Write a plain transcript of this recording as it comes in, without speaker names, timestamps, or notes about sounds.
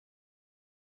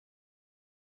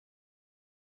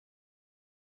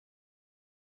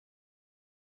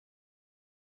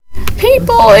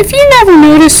People, if you never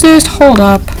noticed this, hold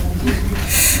up.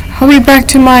 I'll be back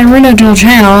to my original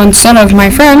channel instead of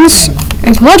my friends.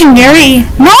 It's legendary.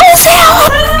 No, Phil!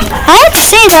 I have to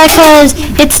say that because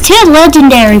it's too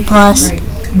legendary plus.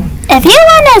 If you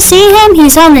want to see him,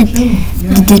 he's on the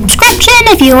description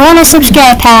if you want to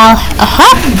subscribe, pal.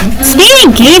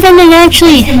 Speaking gave him an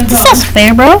actually... That's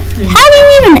fair, bro. How do you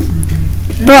even...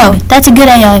 Bro, that's a good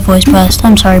AI voice, plus.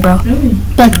 I'm sorry, bro.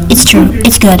 But it's true.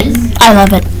 It's good. I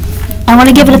love it. I want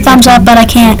to give it a thumbs up, but I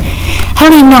can't. I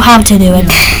don't even know how to do it.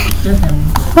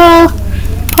 Well,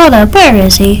 hold up. Where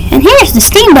is he? And here's the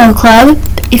Steamboat Club.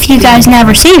 If you guys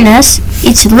never seen this,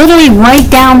 it's literally right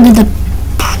down to the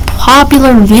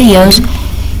popular videos.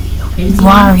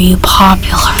 Why are you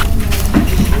popular?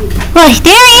 Well,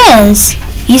 there he is.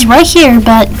 He's right here,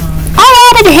 but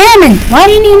I added him, and why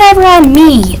didn't you never add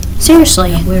me?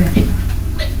 Seriously. I've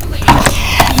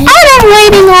been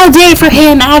waiting all day for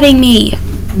him adding me.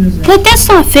 But that's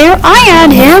not fair. I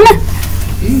add him.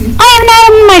 I have not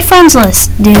him in my friends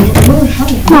list, dude.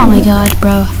 Oh my god,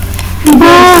 bro.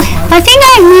 I think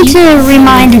I need to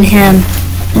remind him.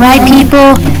 Right,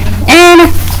 people?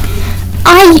 And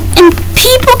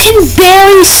people can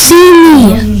barely see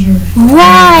me.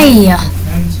 Why?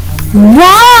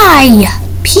 Why?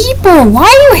 People, why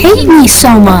do you hate me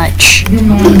so much?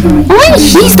 Only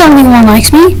he's the only one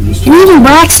likes me, and even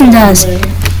Braxton does.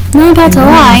 Not about to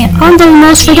lie, I'm the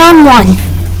most forgotten one.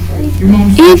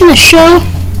 Even the show.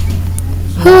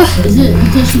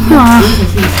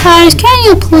 Guys, can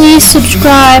you please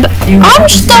subscribe? I'm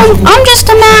just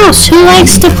a mouse who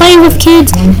likes to play with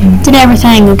kids and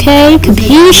everything, okay?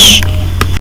 Capiche?